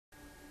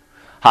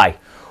Hi,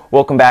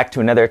 welcome back to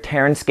another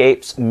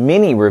TerranScapes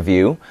mini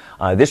review.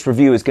 This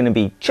review is going to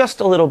be just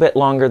a little bit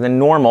longer than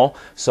normal,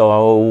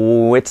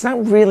 so it's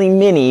not really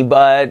mini,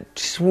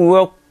 but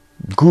we'll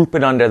group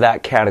it under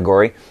that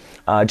category.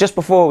 Just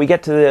before we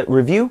get to the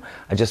review,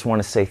 I just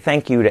want to say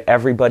thank you to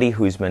everybody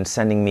who's been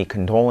sending me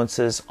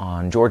condolences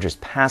on George's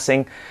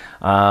passing.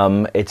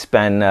 It's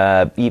been,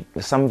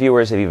 some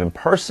viewers have even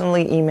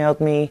personally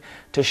emailed me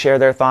to share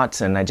their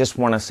thoughts, and I just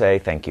want to say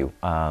thank you.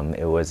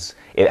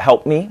 It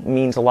helped me,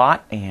 means a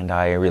lot, and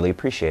I really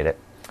appreciate it.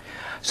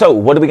 So,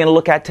 what are we going to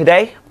look at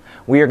today?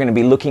 We are going to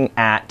be looking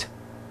at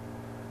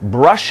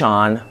Brush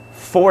On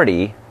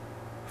 40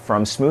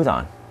 from Smooth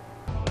On.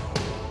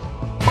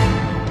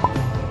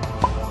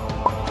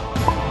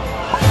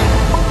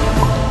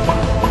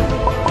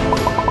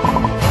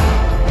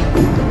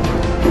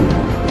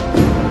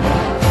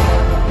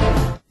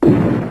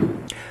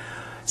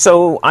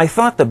 So I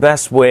thought the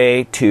best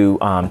way to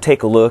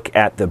take a look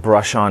at the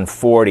Brush On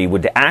 40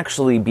 would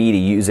actually be to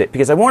use it,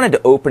 because I wanted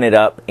to open it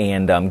up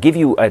and give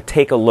you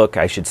take a look,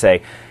 I should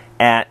say,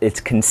 at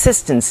its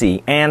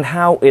consistency and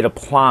how it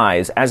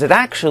applies, as it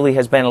actually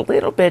has been a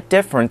little bit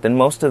different than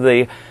most of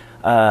the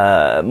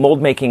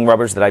mold making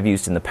rubbers that I've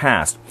used in the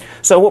past.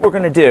 So what we're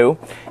going to do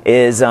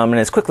is, and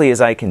as quickly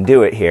as I can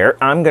do it here,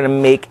 I'm going to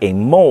make a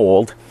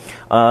mold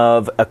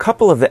of a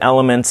couple of the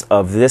elements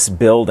of this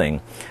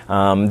building.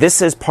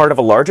 This is part of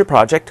a larger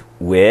project,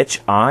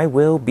 which I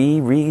will be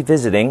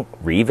revisiting.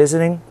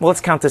 Well, let's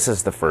count this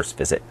as the first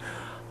visit.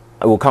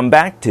 I will come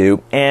back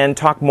to and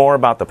talk more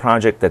about the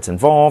project that's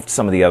involved,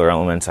 some of the other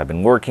elements I've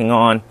been working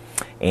on,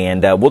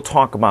 and we'll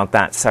talk about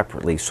that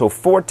separately. So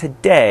for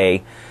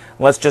today,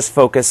 let's just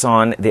focus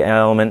on the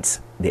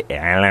elements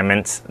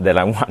that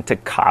I want to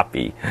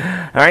copy.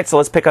 All right, so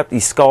let's pick up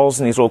these skulls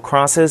and these little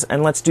crosses,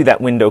 and let's do that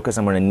window, because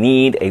I'm going to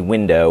need a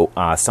window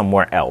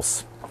somewhere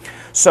else.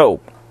 So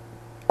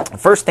the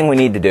first thing we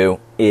need to do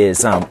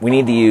is we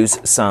need to use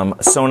some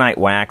Sonite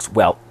wax.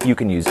 Well, you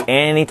can use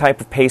any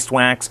type of paste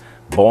wax,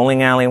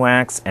 bowling alley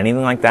wax,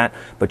 anything like that,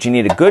 but you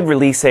need a good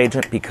release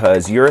agent,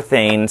 because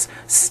urethanes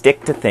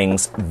stick to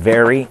things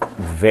very,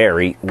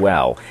 very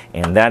well,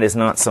 and that is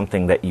not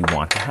something that you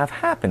want to have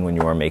happen when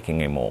you are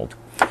making a mold.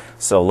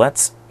 So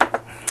let's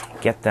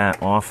get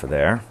that off of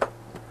there.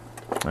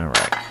 All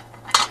right.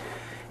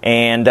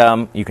 And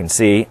you can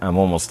see I'm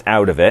almost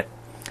out of it.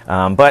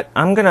 But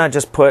I'm going to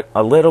just put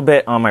a little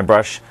bit on my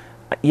brush.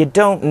 You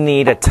don't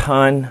need a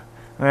ton,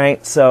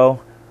 right?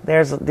 So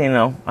there's,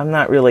 I'm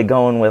not really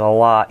going with a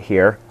lot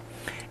here.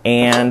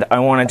 And I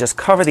want to just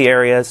cover the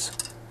areas.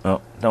 Oh,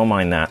 don't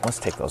mind that. Let's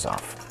take those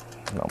off.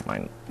 Don't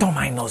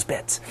mind those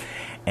bits.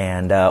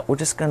 And we're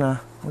just gonna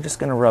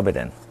rub it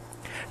in.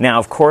 Now,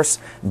 of course,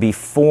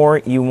 before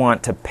you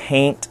want to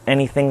paint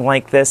anything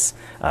like this,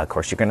 of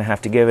course, you're going to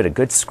have to give it a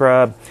good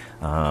scrub.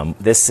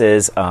 This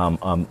is,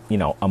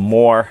 a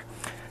more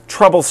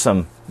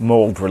troublesome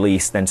mold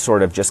release than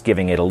sort of just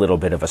giving it a little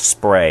bit of a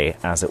spray,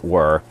 as it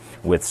were,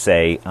 with,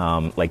 say,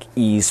 like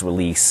Ease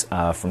Release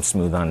from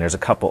Smooth On. There's a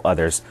couple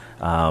others,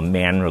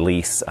 Man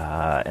Release,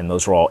 and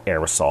those are all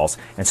aerosols.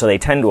 And so they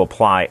tend to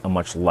apply a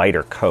much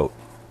lighter coat.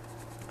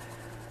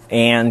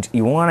 And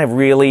you want to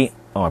really,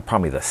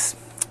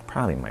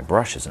 probably my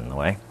brush is in the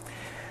way.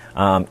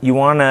 You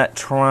want to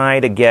try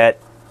to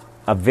get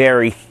a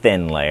very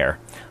thin layer.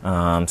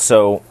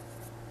 So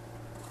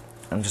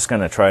I'm just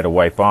going to try to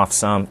wipe off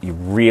some. You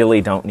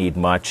really don't need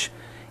much.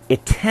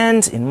 It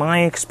tends, in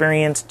my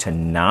experience, to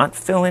not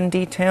fill in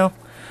detail,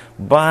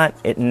 but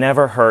it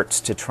never hurts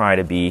to try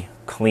to be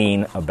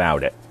clean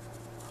about it.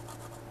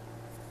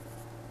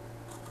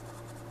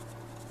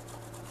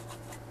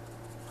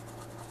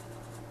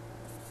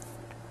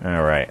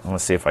 All right,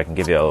 let's see if I can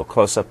give you a little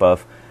close-up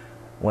of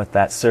what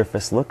that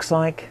surface looks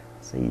like,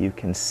 so you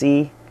can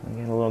see. Can I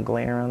get a little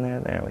glare on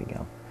there? There we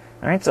go.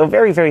 All right, so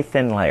very, very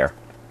thin layer.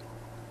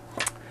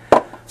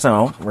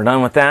 So we're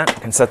done with that.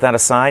 You can set that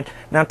aside.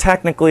 Now,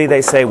 technically,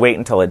 they say wait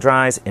until it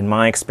dries. In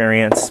my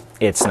experience,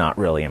 it's not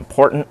really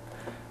important,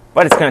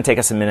 but it's going to take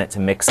us a minute to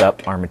mix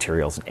up our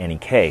materials in any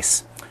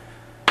case.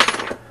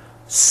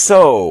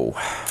 So,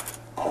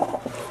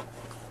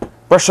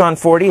 Brush On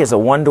 40 is a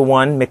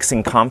 1-to-1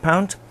 mixing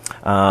compound.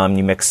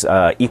 You mix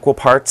equal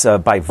parts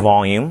by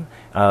volume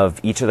of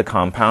each of the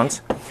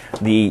compounds.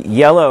 The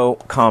yellow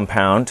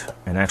compound,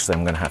 and actually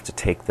I'm going to have to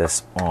take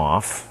this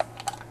off.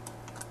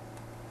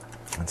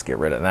 Let's get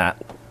rid of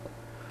that.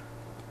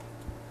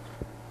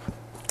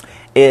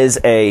 Is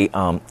a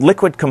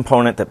liquid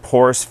component that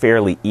pours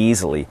fairly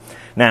easily.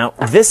 Now,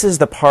 this is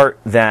the part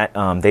that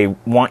they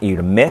want you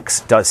to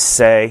mix. Does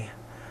say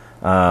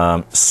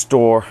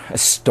store.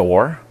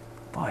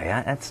 Boy,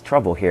 that's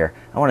trouble here.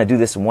 I want to do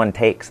this in one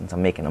take since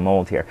I'm making a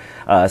mold here.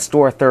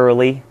 Store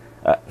thoroughly.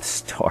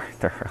 Store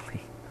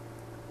thoroughly.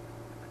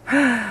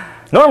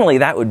 Normally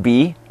that would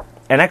be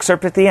an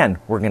excerpt at the end.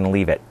 We're going to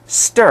leave it.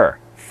 Stir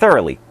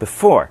thoroughly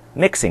before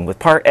mixing with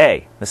part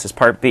A. This is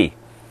part B.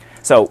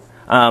 So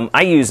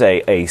I use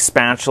a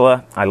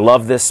spatula. I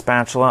love this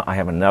spatula. I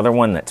have another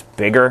one that's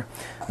bigger.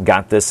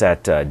 Got this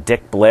at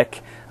Dick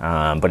Blick,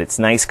 but it's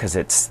nice because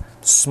it's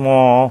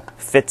small,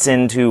 fits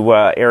into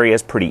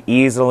areas pretty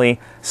easily.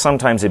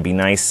 Sometimes it'd be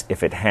nice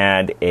if it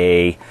had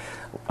a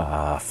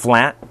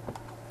flat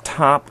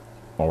top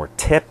or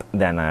tip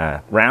than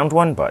a round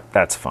one, but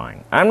that's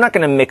fine. I'm not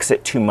going to mix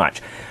it too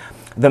much.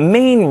 The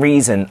main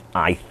reason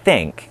I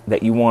think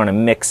that you want to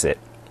mix it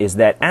is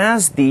that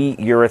as the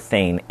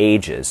urethane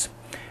ages,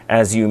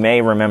 as you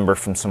may remember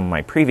from some of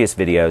my previous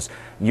videos,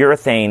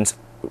 urethanes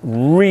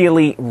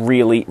really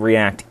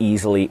react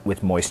easily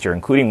with moisture,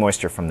 including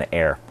moisture from the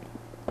air.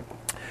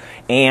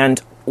 And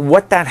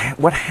what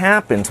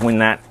happens when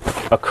that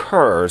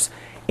occurs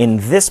in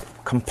this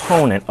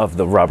component of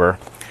the rubber,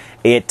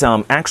 it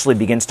actually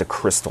begins to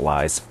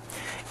crystallize.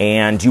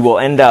 And you will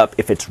end up,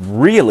 if it's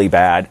really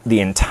bad,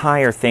 the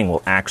entire thing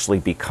will actually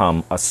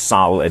become a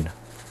solid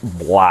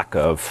block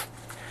of,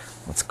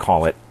 let's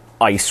call it,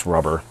 ice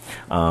rubber,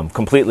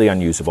 completely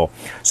unusable.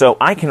 So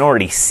I can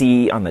already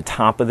see on the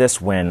top of this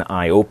when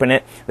I open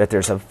it that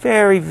there's a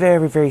very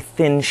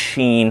thin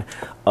sheen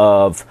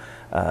of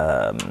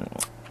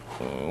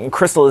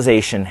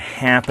crystallization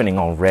happening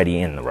already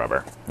in the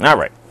rubber. All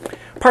right,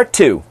 part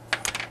 2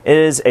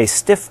 is a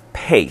stiff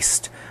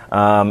paste.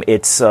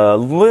 It's a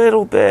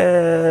little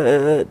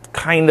bit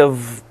kind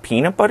of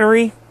peanut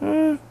buttery,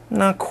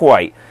 not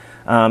quite.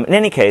 In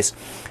any case,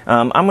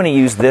 I'm going to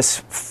use this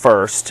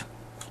first.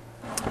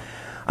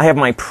 I have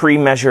my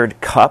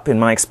pre-measured cup. In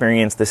my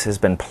experience, this has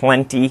been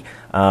plenty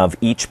of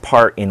each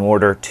part in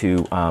order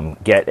to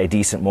get a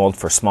decent mold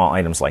for small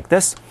items like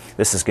this.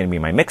 This is going to be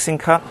my mixing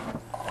cup,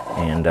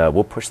 and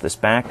we'll push this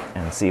back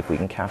and see if we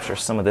can capture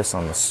some of this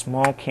on the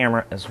small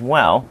camera as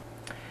well.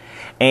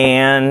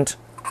 And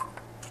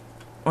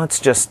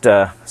let's just,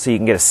 so you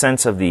can get a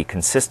sense of the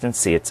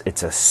consistency.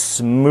 It's a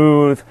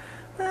smooth,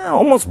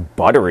 almost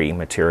buttery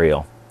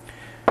material.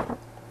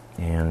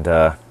 And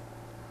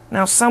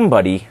now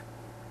somebody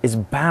is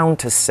bound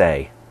to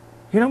say,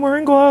 "You're not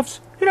wearing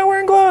gloves. You're not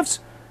wearing gloves."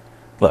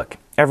 Look,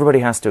 everybody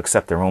has to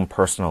accept their own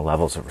personal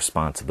levels of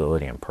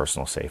responsibility and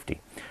personal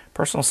safety.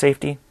 Personal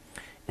safety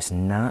is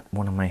not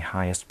one of my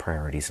highest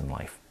priorities in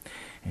life.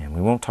 And we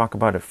won't talk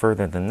about it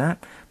further than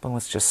that, but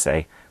let's just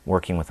say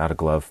working without a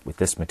glove with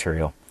this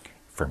material,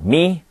 for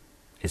me,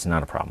 is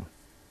not a problem.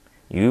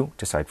 You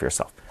decide for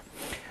yourself.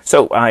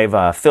 So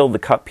I've filled the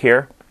cup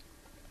here.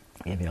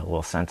 Give you a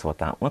little sense of what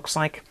that looks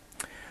like.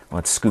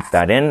 Let's scoop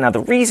that in. Now,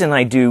 the reason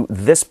I do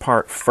this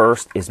part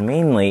first is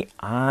mainly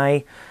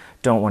I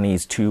don't want to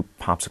use 2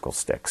 popsicle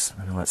sticks.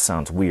 I know that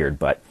sounds weird,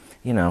 but,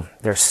 you know,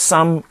 there's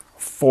some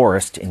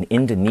forest in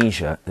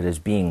Indonesia that is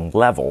being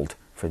leveled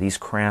for these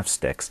craft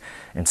sticks.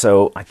 And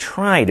so I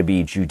try to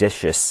be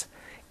judicious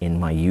in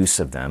my use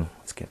of them.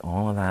 Let's get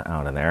all of that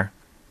out of there.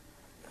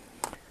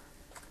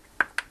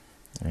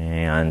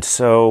 And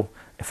so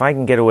if I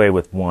can get away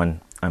with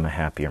 1, I'm a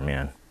happier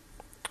man.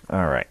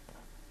 All right.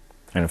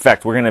 And in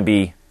fact, we're going to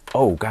be...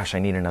 Oh, gosh, I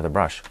need another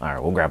brush. All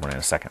right, we'll grab one in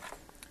a second.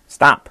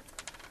 Stop.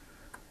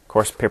 Of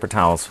course, paper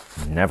towels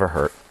never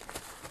hurt.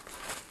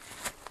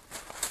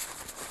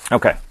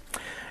 Okay.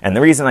 And the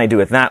reason I do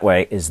it that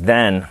way is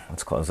then...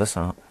 Let's close this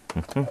up.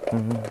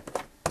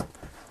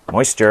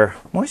 Moisture.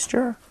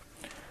 Moisture.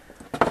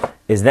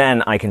 Is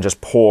then I can just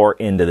pour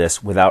into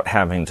this without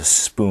having to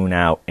spoon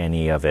out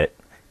any of it.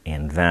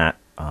 And that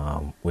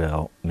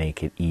will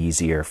make it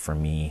easier for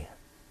me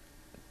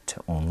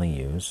to only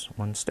use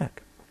 1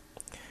 stick.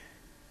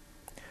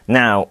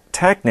 Now,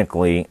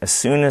 technically, as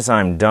soon as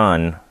I'm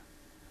done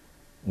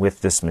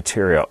with this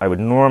material, I would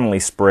normally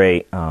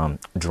spray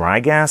dry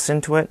gas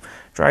into it.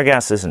 Dry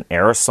gas is an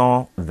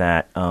aerosol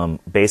that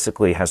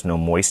basically has no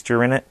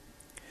moisture in it.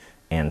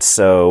 And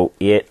so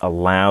it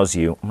allows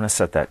you, I'm going to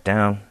set that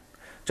down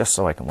just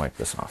so I can wipe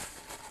this off.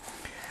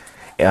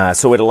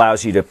 So it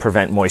allows you to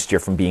prevent moisture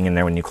from being in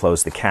there when you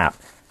close the cap.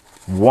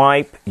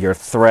 Wipe your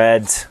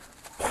threads.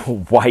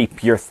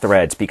 Wipe your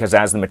threads, because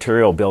as the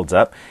material builds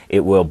up,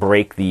 it will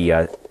break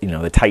the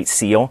the tight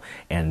seal,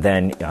 and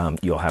then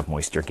you'll have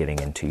moisture getting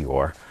into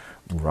your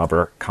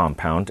rubber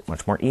compound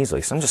much more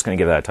easily. So I'm just going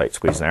to give that a tight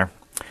squeeze there.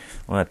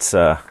 Let's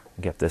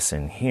get this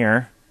in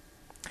here.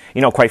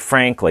 You know, quite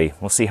frankly,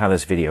 we'll see how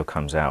this video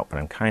comes out, but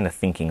I'm kind of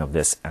thinking of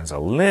this as a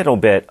little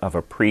bit of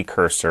a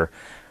precursor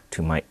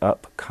to my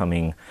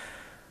upcoming,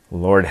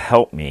 Lord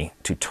help me,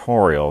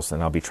 tutorials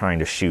that I'll be trying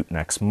to shoot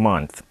next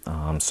month.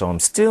 So I'm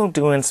still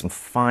doing some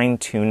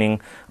fine-tuning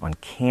on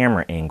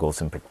camera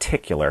angles in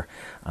particular,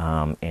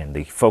 and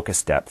the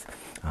focus depth.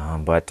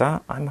 But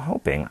I'm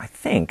hoping, I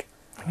think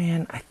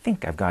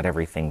I've got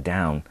everything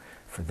down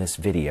for this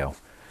video.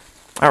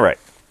 All right.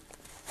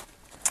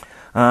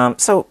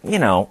 So, you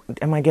know,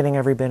 am I getting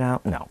every bit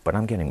out? No, but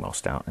I'm getting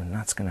most out, and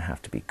that's going to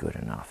have to be good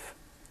enough.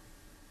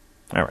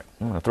 All right,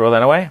 I'm going to throw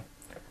that away.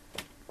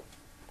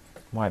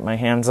 Wipe my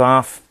hands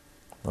off,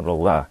 a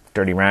little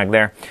dirty rag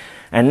there,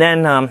 and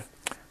then I'm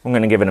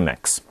going to give it a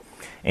mix.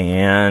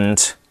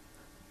 And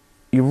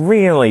you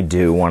really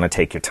do want to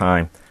take your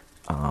time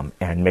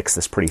and mix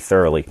this pretty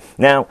thoroughly.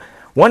 Now,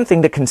 One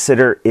thing to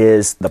consider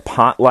is the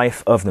pot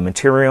life of the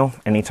material.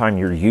 Anytime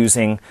you're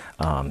using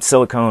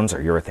silicones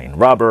or urethane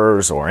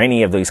rubbers or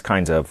any of these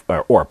kinds of,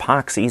 or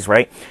epoxies,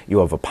 right? You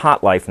have a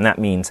pot life, and that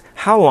means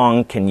how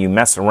long can you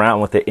mess around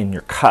with it in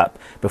your cup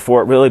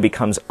before it really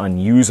becomes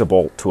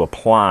unusable to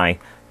apply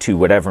to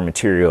whatever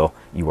material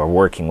you are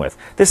working with.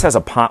 This has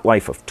a pot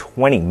life of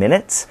 20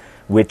 minutes,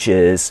 which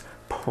is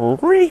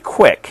pretty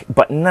quick,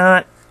 but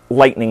not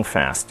lightning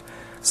fast.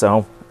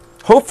 So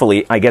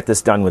hopefully I get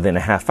this done within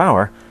a half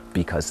hour,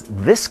 because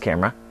this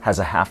camera has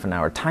a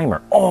half-an-hour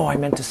timer. Oh, I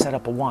meant to set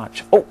up a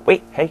watch. Oh,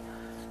 wait, hey,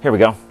 here we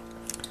go.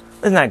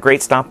 Isn't that a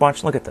great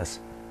stopwatch? Look at this.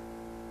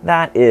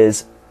 That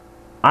is,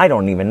 I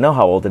don't even know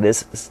how old it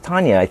is.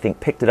 Tanya, I think,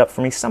 picked it up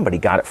for me. Somebody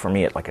got it for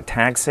me at like a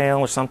tag sale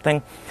or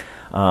something.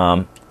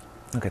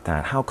 Look at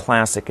that. How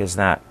classic is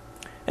that?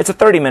 It's a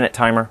 30-minute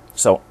timer,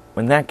 so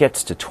when that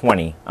gets to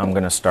 20, I'm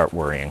going to start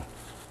worrying.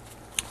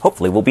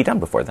 Hopefully we'll be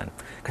done before then,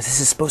 because this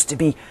is supposed to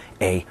be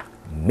a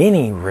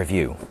mini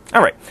review.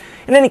 All right.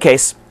 In any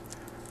case,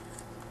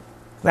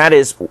 that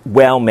is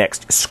well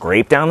mixed.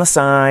 Scrape down the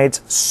sides,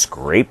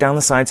 scrape down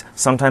the sides.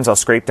 Sometimes I'll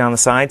scrape down the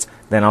sides,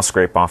 then I'll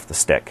scrape off the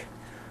stick.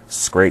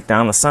 Scrape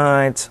down the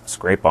sides,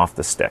 scrape off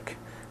the stick.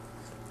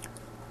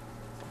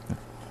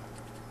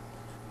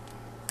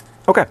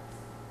 Okay.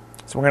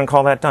 So we're going to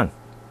call that done.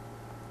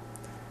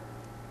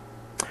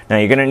 Now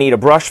you're going to need a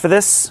brush for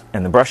this,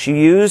 and the brush you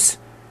use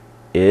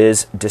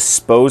is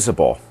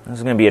disposable. This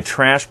is going to be a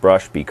trash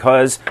brush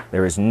because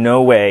there is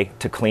no way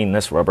to clean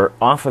this rubber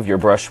off of your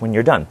brush when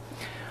you're done.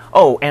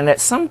 Oh, and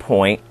at some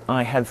point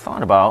I had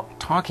thought about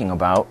talking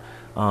about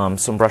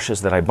some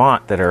brushes that I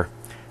bought that are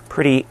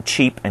pretty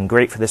cheap and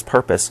great for this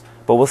purpose,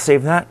 but we'll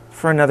save that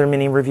for another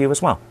mini review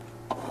as well.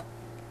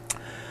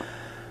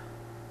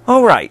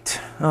 All right.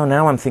 Oh,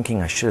 now I'm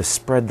thinking I should have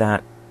spread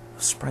that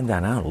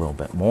out a little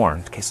bit more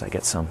in case I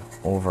get some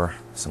over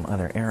some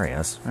other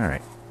areas. All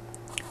right.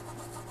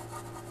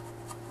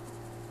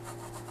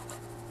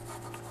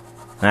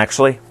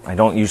 Actually, I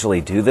don't usually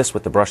do this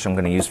with the brush I'm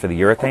going to use for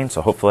the urethane,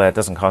 so hopefully that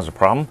doesn't cause a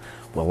problem.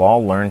 We'll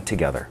all learn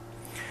together.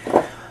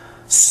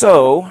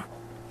 So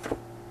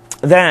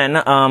then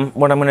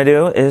what I'm going to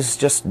do is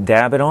just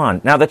dab it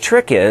on. Now the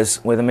trick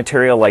is with a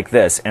material like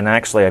this, and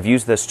actually I've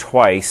used this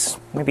twice,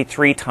 maybe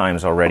 3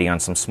 times already on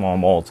some small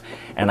molds,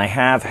 and I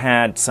have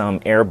had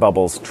some air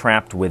bubbles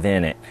trapped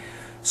within it.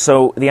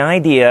 So the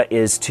idea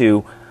is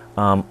to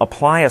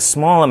apply a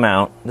small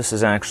amount. This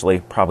is actually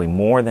probably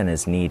more than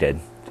is needed,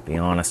 to be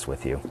honest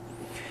with you.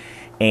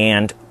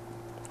 And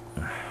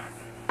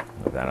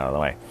move that out of the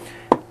way.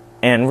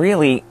 And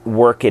really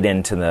work it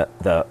into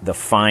the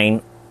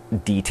fine,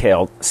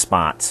 detailed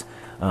spots.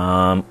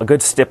 A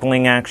good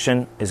stippling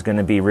action is going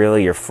to be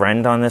really your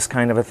friend on this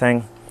kind of a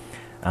thing.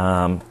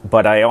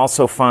 But I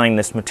also find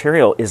this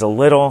material is a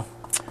little,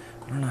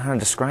 I don't know how to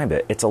describe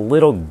it. It's a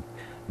little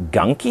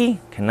gunky.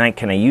 Can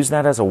I use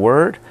that as a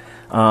word?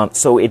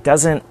 So it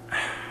doesn't,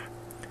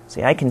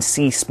 see, I can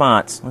see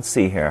spots. Let's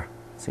see here.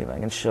 Let's see if I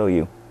can show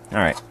you. All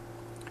right.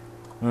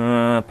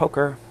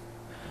 Poker.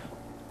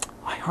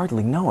 I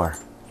hardly know her.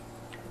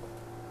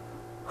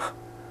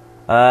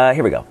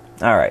 Here we go.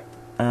 All right.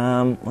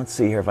 Let's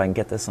see here if I can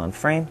get this on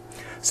frame.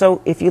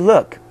 So if you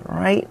look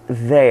right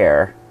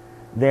there,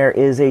 there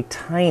is a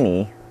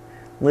tiny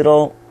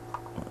little,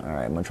 all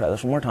right, I'm going to try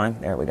this one more time.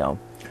 There we go.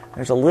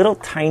 There's a little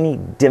tiny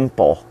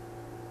dimple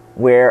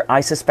where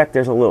I suspect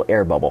there's a little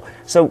air bubble.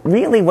 So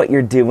really what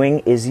you're doing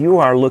is you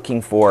are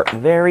looking for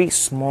very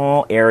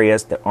small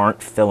areas that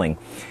aren't filling.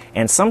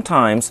 And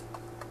sometimes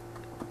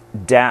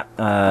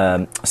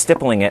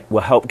stippling it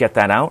will help get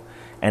that out.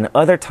 And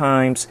other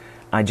times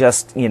I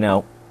just, you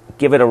know,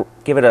 give it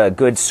a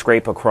good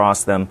scrape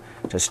across them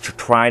just to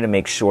try to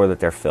make sure that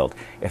they're filled.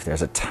 If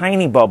there's a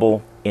tiny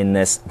bubble in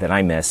this that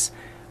I miss,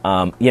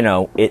 you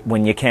know,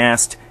 when you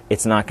cast,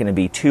 it's not going to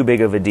be too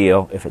big of a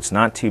deal. If it's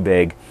not too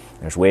big,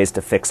 there's ways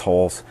to fix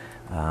holes,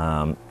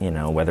 you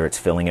know, whether it's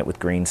filling it with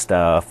green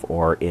stuff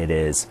or it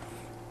is,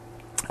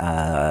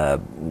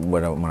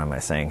 what am I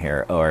saying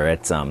here? Or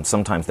it's,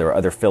 sometimes there are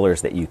other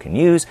fillers that you can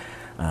use.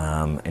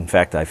 In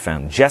fact, I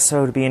found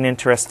gesso to be an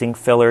interesting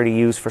filler to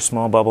use for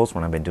small bubbles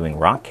when I've been doing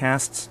rock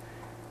casts.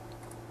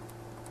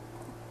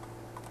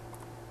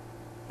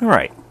 All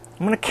right,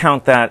 I'm going to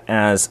count that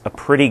as a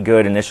pretty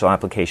good initial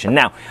application.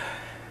 Now,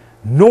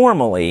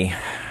 normally,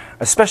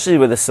 especially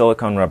with a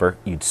silicone rubber,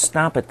 you'd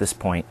stop at this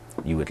point,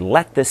 you would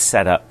let this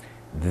set up,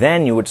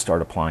 then you would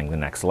start applying the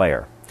next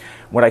layer.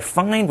 What I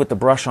find with the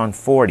brush on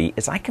 40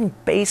 is I can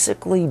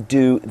basically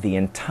do the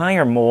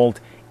entire mold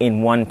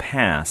in one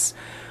pass.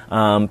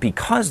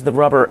 Because the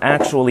rubber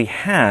actually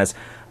has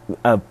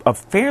a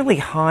fairly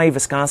high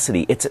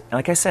viscosity. It's,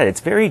 like I said, it's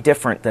very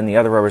different than the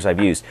other rubbers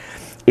I've used.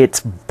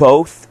 It's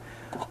both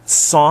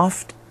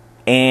soft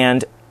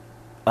and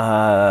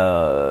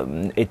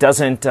it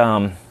doesn't,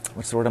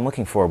 what's the word I'm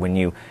looking for when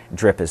you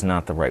drip is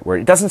not the right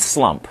word. It doesn't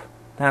slump.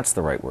 That's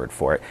the right word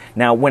for it.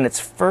 Now, when it's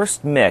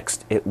first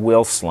mixed, it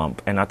will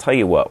slump. And I'll tell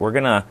you what, we're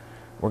gonna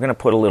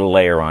put a little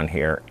layer on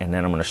here, and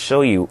then I'm going to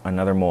show you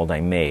another mold I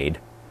made.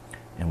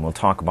 And we'll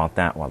talk about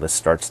that while this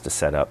starts to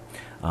set up.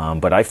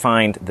 But I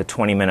find the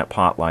 20-minute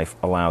pot life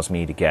allows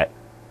me to get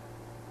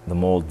the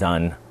mold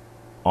done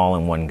all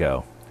in one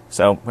go.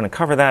 So I'm going to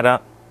cover that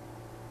up.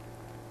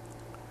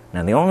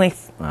 Now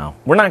well,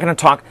 we're not going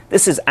to talk,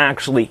 this is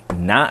actually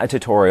not a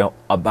tutorial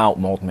about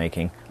mold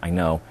making. I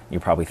know, you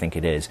probably think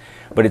it is,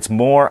 but it's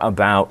more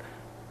about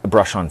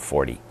brush on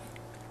 40.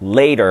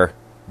 Later,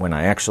 when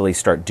I actually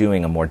start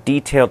doing a more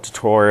detailed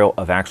tutorial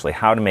of actually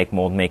how to make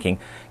mold making,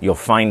 you'll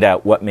find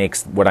out what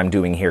makes what I'm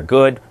doing here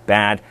good,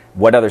 bad,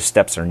 what other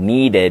steps are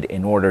needed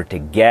in order to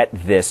get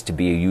this to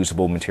be a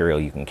usable material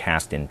you can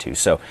cast into.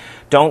 So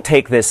don't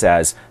take this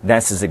as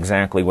this is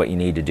exactly what you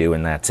need to do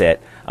and that's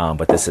it.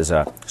 But this is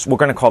we're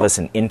going to call this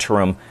an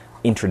interim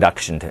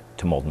introduction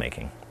to mold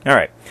making. All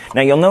right.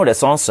 Now you'll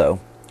notice also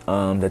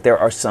that there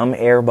are some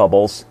air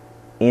bubbles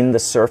in the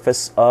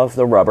surface of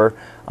the rubber.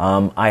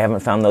 I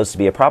haven't found those to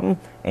be a problem,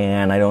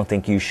 and I don't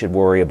think you should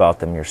worry about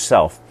them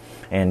yourself.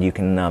 And you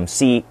can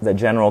see the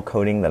general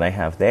coating that I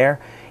have there.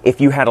 If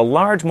you had a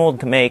large mold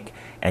to make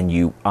and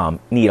you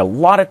need a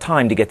lot of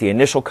time to get the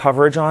initial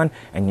coverage on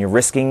and you're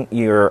risking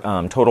your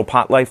total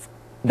pot life,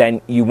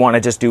 then you want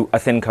to just do a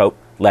thin coat,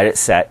 let it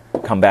set,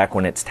 come back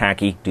when it's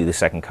tacky, do the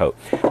second coat.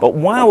 But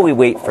while we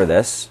wait for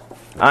this,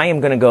 I am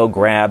going to go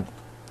grab,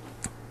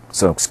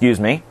 excuse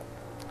me,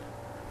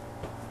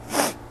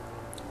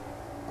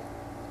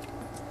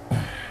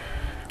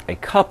 a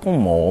couple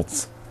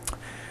molds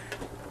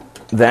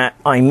that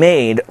I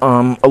made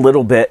a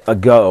little bit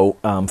ago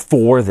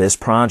for this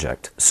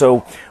project. So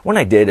what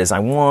I did is I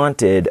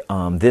wanted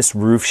this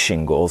roof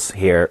shingles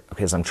here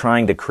because I'm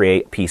trying to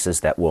create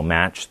pieces that will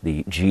match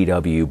the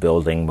GW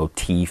building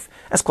motif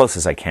as close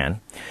as I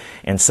can.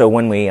 And so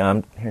when we,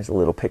 here's a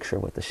little picture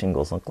of what the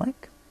shingles look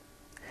like.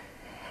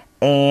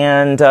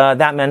 And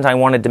that meant I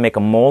wanted to make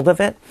a mold of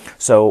it.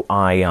 So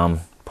I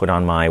put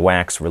on my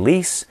wax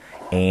release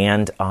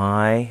and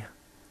I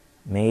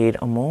made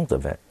a mold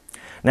of it.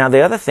 Now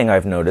the other thing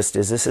I've noticed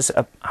is this is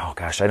oh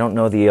gosh, I don't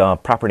know the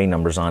property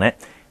numbers on it.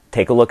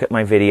 Take a look at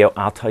my video.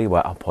 I'll tell you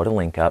what, I'll put a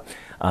link up.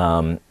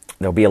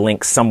 There'll be a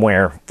link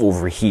somewhere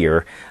over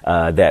here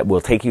that will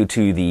take you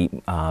to the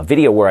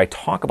video where I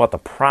talk about the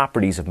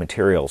properties of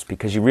materials,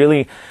 because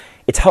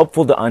it's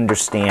helpful to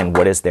understand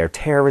what is their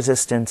tear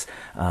resistance,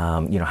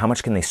 you know, how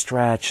much can they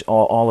stretch,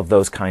 all of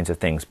those kinds of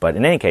things. But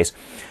in any case,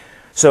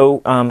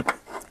 so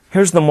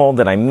here's the mold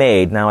that I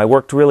made. Now I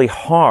worked really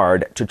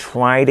hard to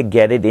try to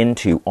get it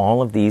into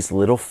all of these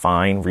little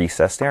fine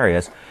recessed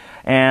areas,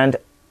 and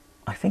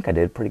I think I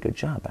did a pretty good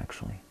job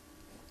actually.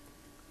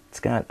 It's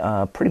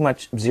got pretty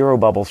much zero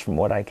bubbles from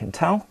what I can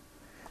tell.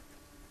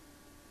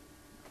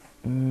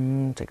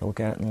 Take a look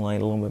at it in the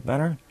light a little bit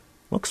better.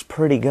 Looks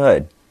pretty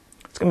good.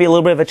 It's going to be a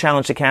little bit of a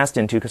challenge to cast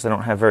into because I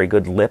don't have very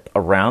good lip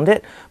around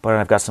it, but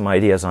I've got some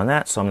ideas on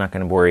that, so I'm not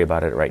going to worry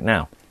about it right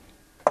now.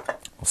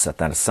 We'll set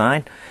that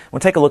aside. We'll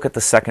take a look at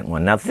the second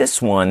one. Now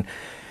this one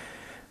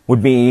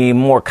would be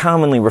more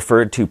commonly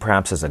referred to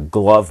perhaps as a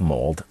glove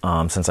mold,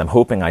 since I'm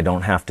hoping I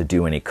don't have to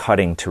do any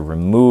cutting to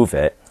remove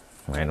it.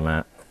 Wait a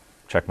minute.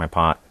 Check my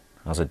pot.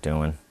 How's it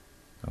doing?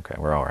 Okay,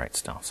 we're all right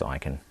still, so I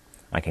can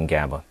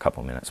gab a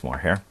couple minutes more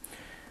here.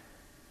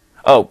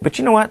 Oh, but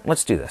you know what?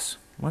 Let's do this.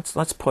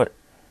 Let's put.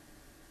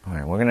 All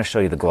right, we're going to show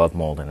you the glove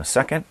mold in a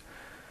second.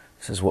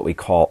 This is what we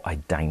call a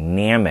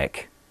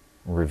dynamic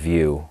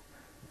review.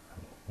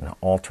 I'm going to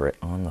alter it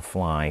on the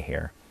fly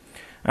here.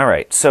 All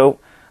right, so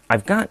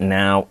I've got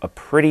now a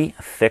pretty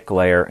thick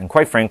layer, and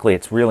quite frankly,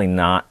 it's really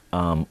not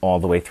all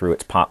the way through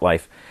its pot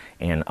life,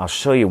 and I'll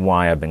show you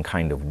why I've been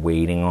kind of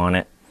waiting on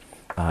it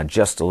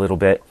just a little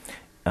bit.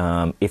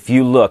 If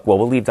you look, well,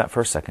 we'll leave that for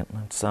a second.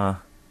 Let's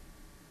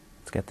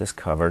get this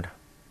covered.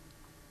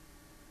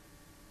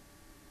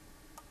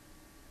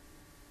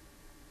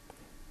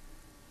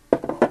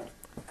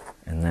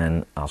 And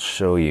then I'll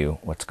show you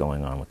what's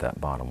going on with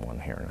that bottom one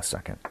here in a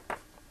second.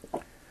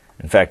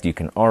 In fact, you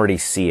can already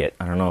see it.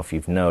 I don't know if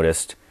you've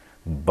noticed,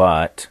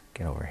 but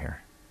get over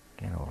here.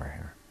 Get over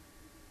here.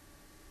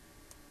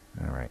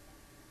 All right.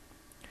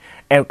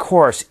 And of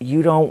course,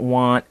 you don't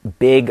want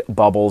big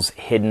bubbles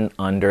hidden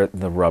under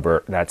the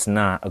rubber. That's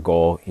not a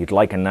goal. You'd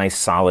like a nice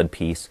solid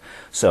piece.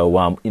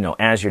 So, you know,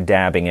 as you're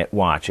dabbing it,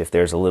 watch if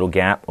there's a little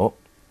gap. Oh,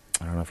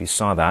 I don't know if you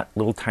saw that.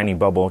 Little tiny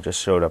bubble just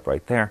showed up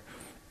right there.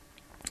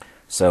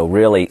 So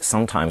really,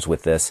 sometimes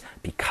with this,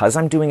 because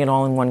I'm doing it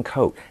all in one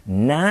coat,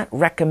 not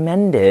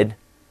recommended,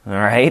 all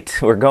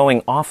right? We're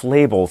going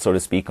off-label, so to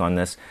speak, on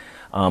this.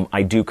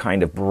 I do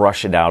kind of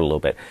brush it out a little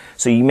bit.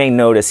 So you may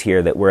notice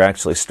here that we're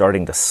actually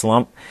starting to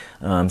slump.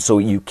 So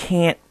you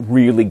can't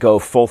really go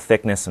full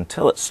thickness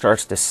until it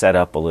starts to set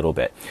up a little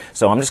bit.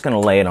 So I'm just going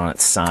to lay it on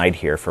its side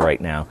here for right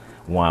now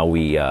while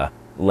we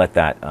let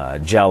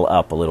that gel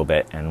up a little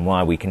bit. And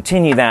while we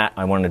continue that,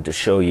 I wanted to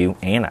show you,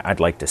 and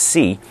I'd like to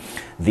see,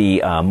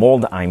 the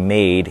mold I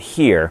made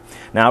here.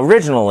 Now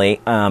originally,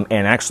 and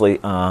actually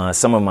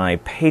some of my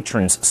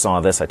patrons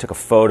saw this, I took a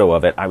photo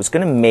of it. I was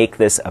going to make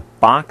this a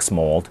box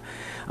mold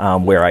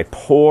where I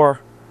pour,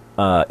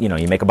 you know,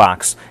 you make a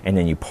box and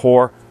then you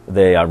pour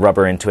the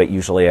rubber into it.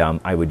 Usually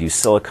I would use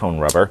silicone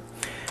rubber.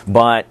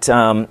 But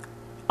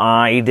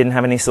I didn't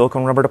have any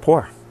silicone rubber to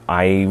pour.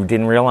 I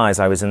didn't realize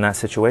I was in that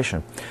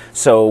situation.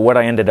 So what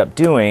I ended up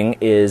doing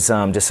is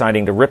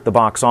deciding to rip the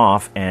box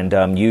off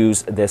and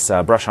use this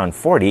brush-on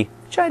 40,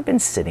 which I'd been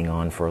sitting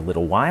on for a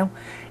little while,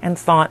 and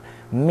thought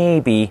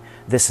maybe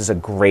this is a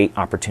great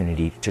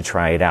opportunity to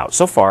try it out.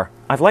 So far,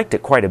 I've liked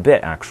it quite a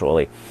bit,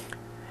 actually.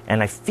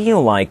 And I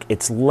feel like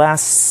it's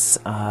less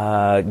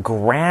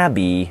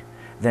grabby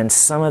than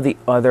some of the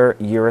other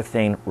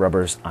urethane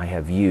rubbers I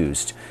have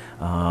used.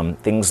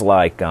 Things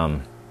like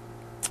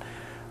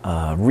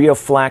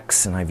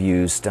Reflex, and I've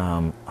used,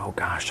 oh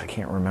gosh, I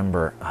can't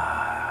remember.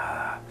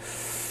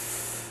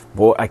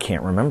 Boy, I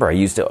can't remember. I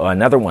used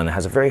another one that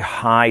has a very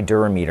high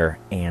durameter,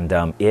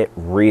 and it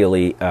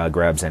really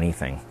grabs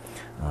anything.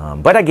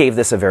 But I gave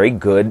this a very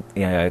good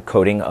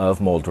coating of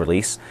mold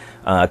release.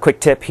 Quick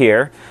tip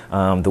here,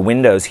 the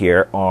windows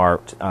here are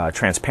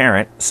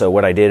transparent, so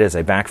what I did is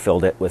I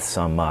backfilled it with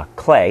some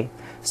clay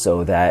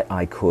so that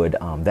I could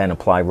then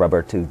apply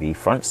rubber to the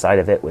front side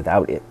of it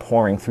without it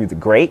pouring through the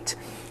grate,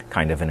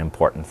 kind of an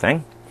important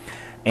thing.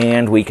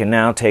 And we can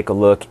now take a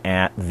look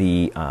at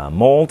the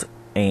mold,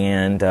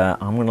 and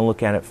I'm going to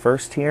look at it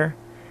first here,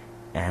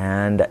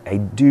 and I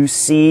do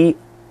see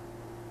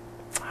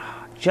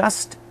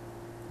just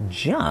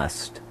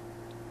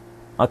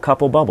a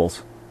couple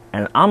bubbles,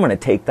 and I'm going to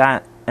take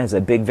that as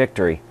a big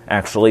victory,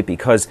 actually,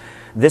 because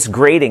this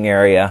grating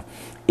area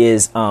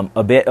is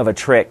a bit of a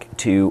trick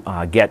to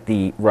get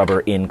the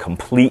rubber in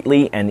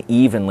completely and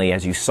evenly.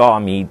 As you saw,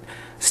 me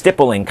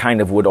stippling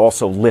kind of would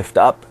also lift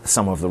up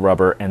some of the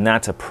rubber, and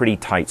that's a pretty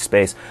tight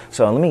space.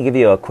 So let me give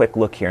you a quick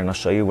look here and I'll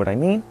show you what I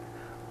mean.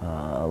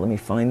 Let me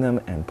find them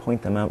and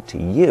point them out to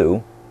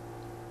you.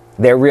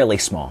 They're really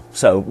small,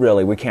 so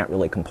really we can't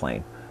really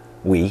complain.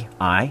 You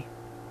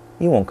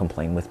won't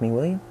complain with me,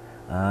 will you?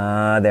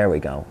 There we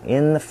go.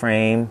 In the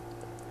frame,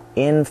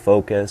 in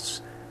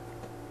focus.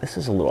 This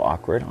is a little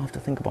awkward. I'll have to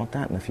think about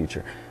that in the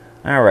future.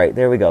 All right,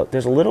 there we go.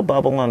 There's a little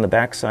bubble on the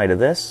back side of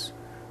this.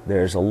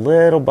 There's a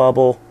little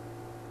bubble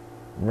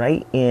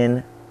right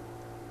in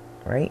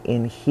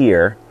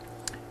here.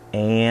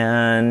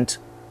 And,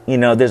 you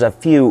know, there's a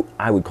few,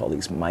 I would call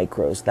these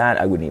micros. That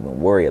I wouldn't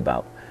even worry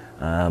about.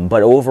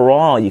 But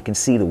overall, you can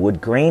see the wood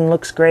grain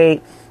looks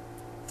great.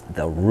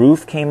 The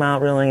roof came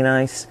out really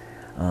nice.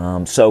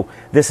 So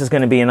this is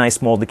going to be a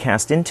nice mold to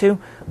cast into,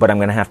 but I'm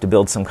going to have to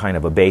build some kind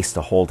of a base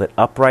to hold it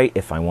upright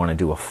if I want to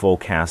do a full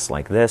cast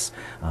like this.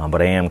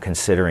 But I am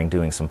considering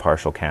doing some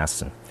partial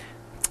casts, and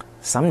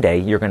someday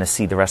you're going to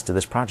see the rest of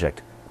this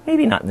project.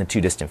 Maybe not in the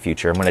too distant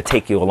future. I'm going to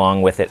take you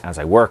along with it as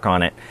I work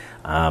on it,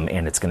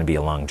 and it's going to be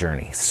a long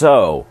journey.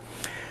 So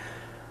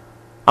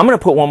I'm going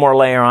to put one more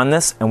layer on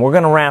this, and we're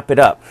going to wrap it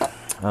up.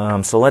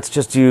 So let's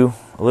just do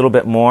a little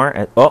bit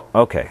more. Oh,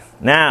 okay.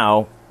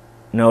 Now,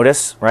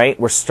 notice, right,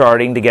 we're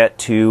starting to get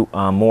to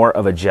more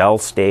of a gel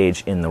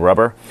stage in the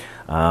rubber.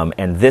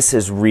 And this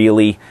is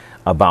really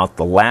about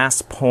the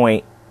last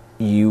point.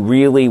 You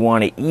really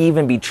want to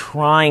even be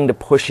trying to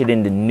push it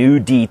into new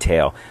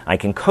detail. I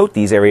can coat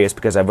these areas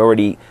because I've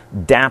already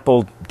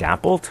dappled?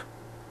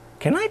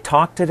 Can I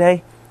talk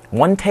today?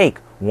 One take.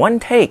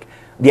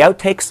 The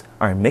outtakes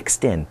are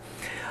mixed in.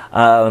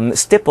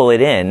 Stipple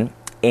it in,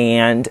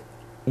 and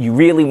you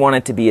really want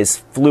it to be as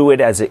fluid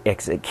as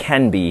it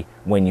can be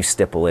when you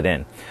stipple it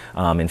in.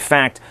 In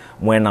fact,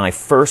 when I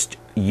first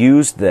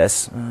used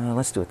this,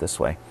 let's do it this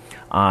way,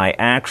 I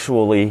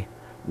actually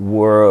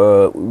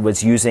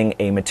was using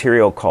a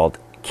material called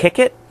Kick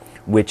It,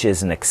 which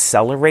is an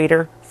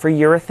accelerator for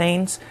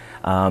urethanes.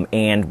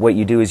 And what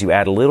you do is you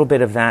add a little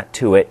bit of that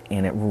to it,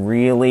 and it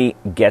really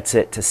gets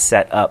it to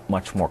set up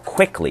much more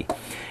quickly.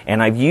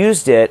 And I've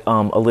used it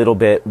a little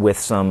bit with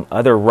some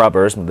other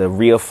rubbers, the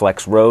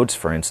Reflex Roads,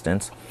 for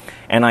instance.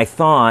 And I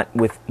thought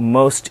with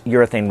most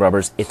urethane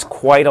rubbers, it's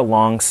quite a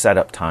long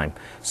setup time.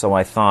 So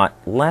I thought,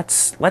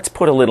 let's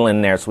put a little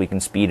in there so we can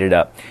speed it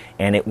up.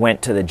 And it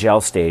went to the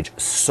gel stage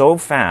so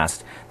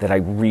fast that I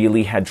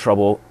really had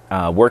trouble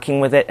working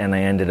with it, and I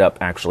ended up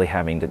actually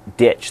having to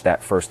ditch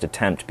that first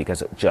attempt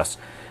because it just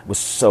was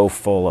so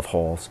full of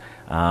holes.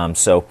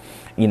 So,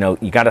 you know,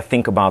 you got to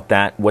think about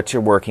that. What's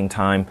your working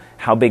time?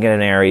 How big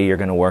an area you're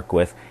going to work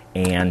with?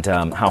 And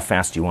how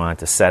fast you want it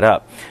to set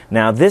up.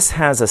 Now, this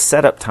has a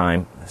setup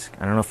time.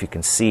 I don't know if you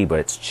can see, but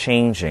it's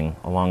changing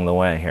along the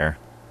way here.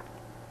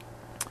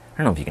 I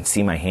don't know if you can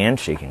see my hand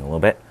shaking a little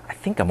bit. I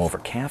think I'm over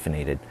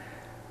caffeinated.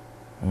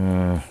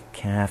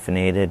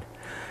 Caffeinated.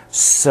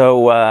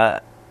 So,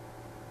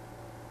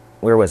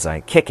 where was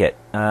I? Kick It.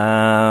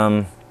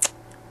 And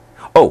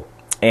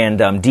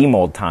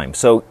demold time.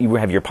 So you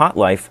have your pot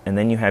life, and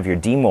then you have your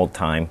demold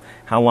time.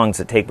 How long does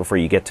it take before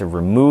you get to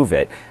remove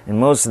it? And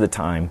most of the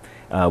time,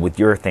 with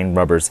urethane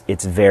rubbers,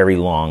 it's very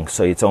long.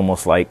 So it's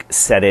almost like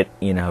set it,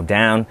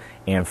 down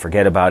and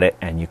forget about it,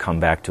 and you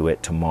come back to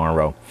it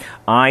tomorrow.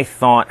 I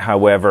thought,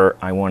 however,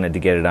 I wanted to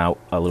get it out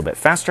a little bit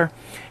faster,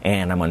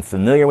 and I'm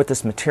unfamiliar with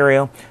this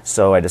material,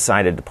 so I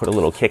decided to put a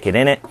little Kick It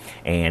in it,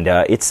 and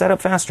it set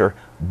up faster,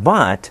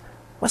 but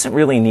wasn't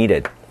really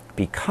needed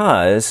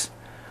because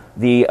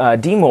the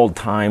demold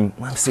time,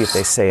 let's see if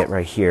they say it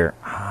right here.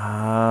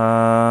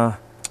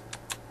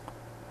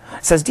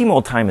 It says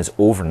demold time is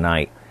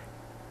overnight.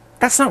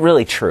 That's not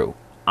really true.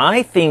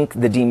 I think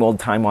the demold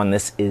time on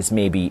this is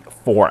maybe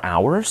 4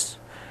 hours,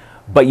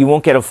 but you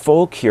won't get a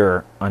full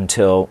cure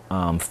until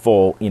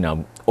full,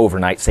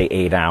 overnight, say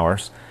 8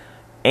 hours.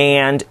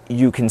 And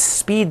you can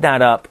speed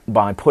that up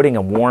by putting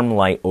a warm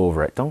light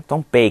over it.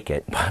 Don't bake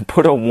it, but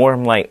put a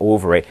warm light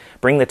over it.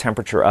 Bring the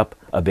temperature up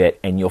a bit,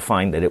 and you'll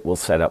find that it will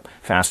set up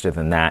faster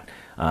than that.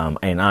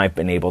 And I've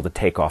been able to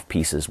take off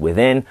pieces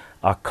within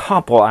a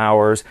couple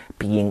hours,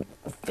 being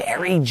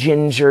very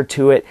ginger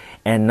to it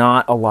and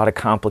not a lot of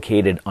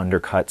complicated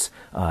undercuts,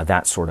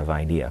 that sort of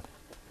idea.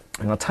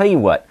 And I'll tell you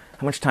what,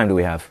 how much time do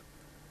we have?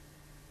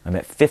 I'm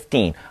at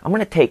 15. I'm going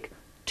to take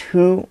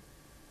 2.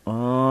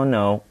 Oh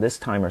no, this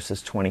timer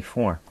says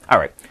 24. All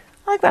right,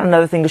 I've got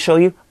another thing to show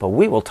you, but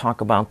we will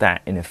talk about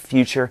that in a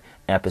future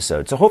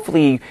episode. So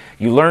hopefully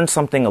you learned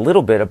something a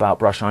little bit about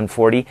Brush on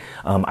 40.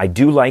 I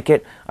do like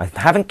it. I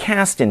haven't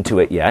cast into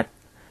it yet,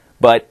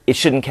 but it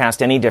shouldn't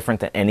cast any different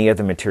than any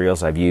other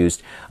materials I've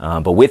used.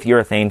 But with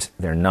urethanes,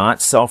 they're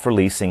not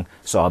self-releasing,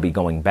 so I'll be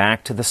going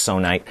back to the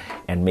Sonite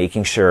and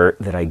making sure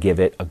that I give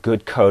it a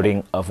good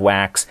coating of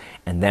wax,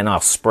 and then I'll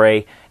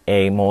spray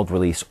a mold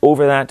release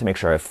over that to make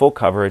sure I have full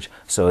coverage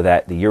so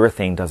that the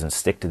urethane doesn't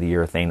stick to the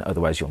urethane,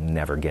 otherwise you'll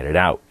never get it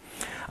out.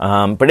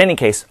 But in any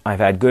case, I've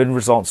had good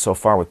results so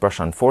far with Brush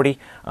on 40.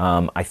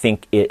 I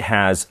think it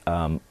has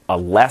a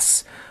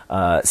less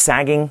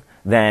sagging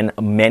than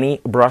many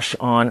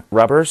brush-on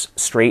rubbers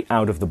straight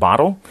out of the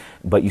bottle,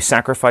 but you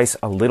sacrifice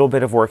a little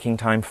bit of working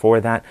time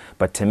for that.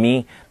 But to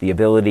me, the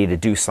ability to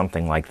do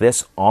something like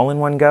this all in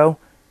one go,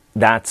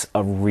 that's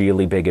a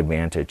really big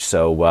advantage.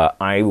 So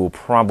I will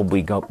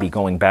probably be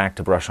going back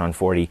to Brush on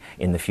 40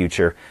 in the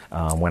future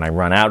when I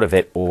run out of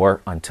it,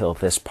 or until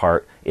this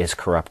part is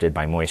corrupted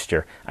by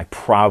moisture. I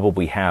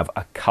probably have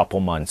a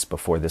couple months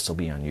before this will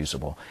be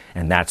unusable.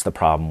 And that's the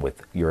problem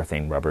with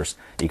urethane rubbers.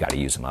 You got to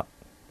use them up.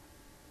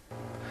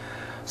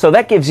 So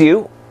that gives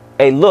you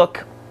a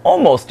look,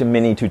 almost a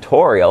mini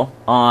tutorial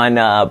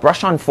on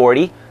Brush on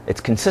 40,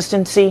 its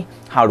consistency,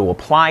 how to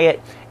apply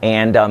it,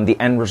 and the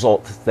end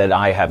result that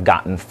I have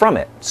gotten from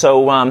it.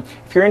 So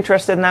if you're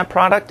interested in that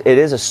product, it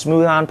is a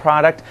smooth-on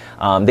product.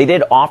 They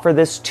did offer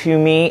this to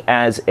me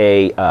as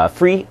a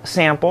free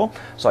sample,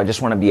 so I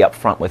just want to be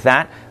upfront with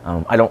that.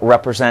 I don't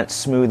represent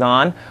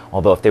Smooth-On,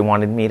 although if they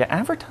wanted me to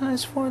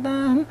advertise for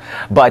them.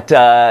 But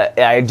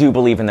I do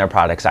believe in their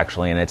products,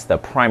 actually, and it's the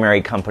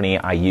primary company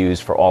I use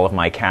for all of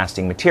my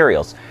casting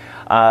materials.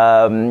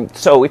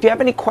 So if you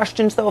have any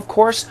questions, though, of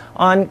course,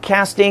 on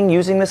casting,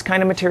 using this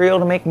kind of material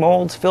to make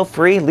molds, feel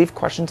free, leave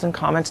questions and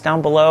comments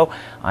down below.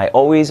 I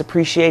always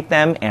appreciate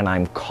them, and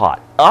I'm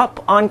caught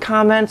up on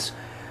comments.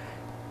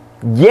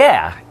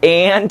 Yeah,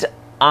 and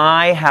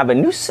I have a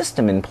new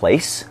system in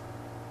place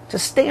to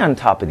stay on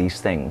top of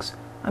these things.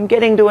 I'm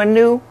getting to a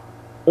new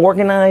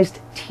organized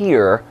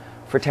tier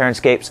for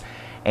TerranScapes,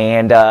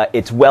 and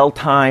it's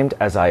well-timed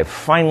as I have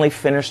finally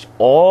finished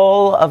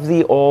all of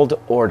the old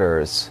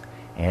orders.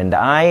 And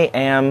I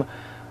am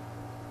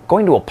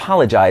going to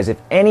apologize if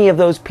any of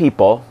those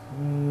people,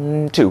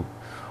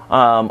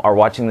 are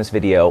watching this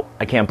video.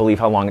 I can't believe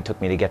how long it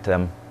took me to get to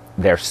them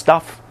their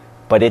stuff,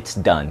 but it's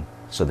done.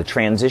 So the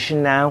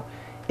transition now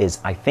is,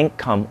 I think,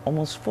 come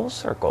almost full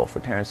circle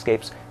for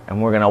TerranScapes,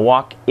 and we're going to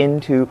walk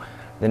into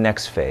the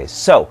next phase.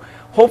 So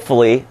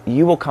hopefully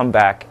you will come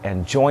back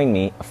and join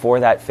me for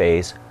that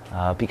phase,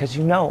 because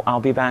you know I'll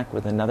be back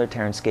with another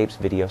TerranScapes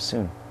video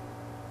soon.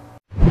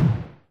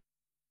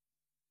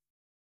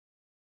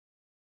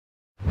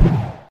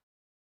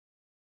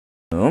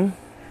 Boom.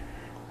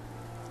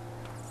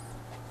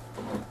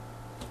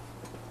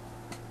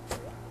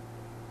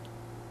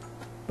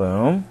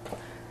 Boom.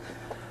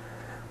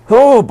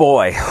 Oh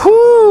boy.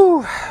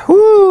 Whoo,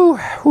 whoo,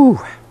 whoo.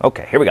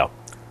 Okay, here we go.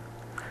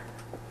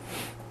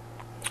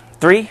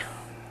 3,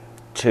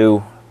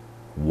 2,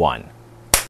 1.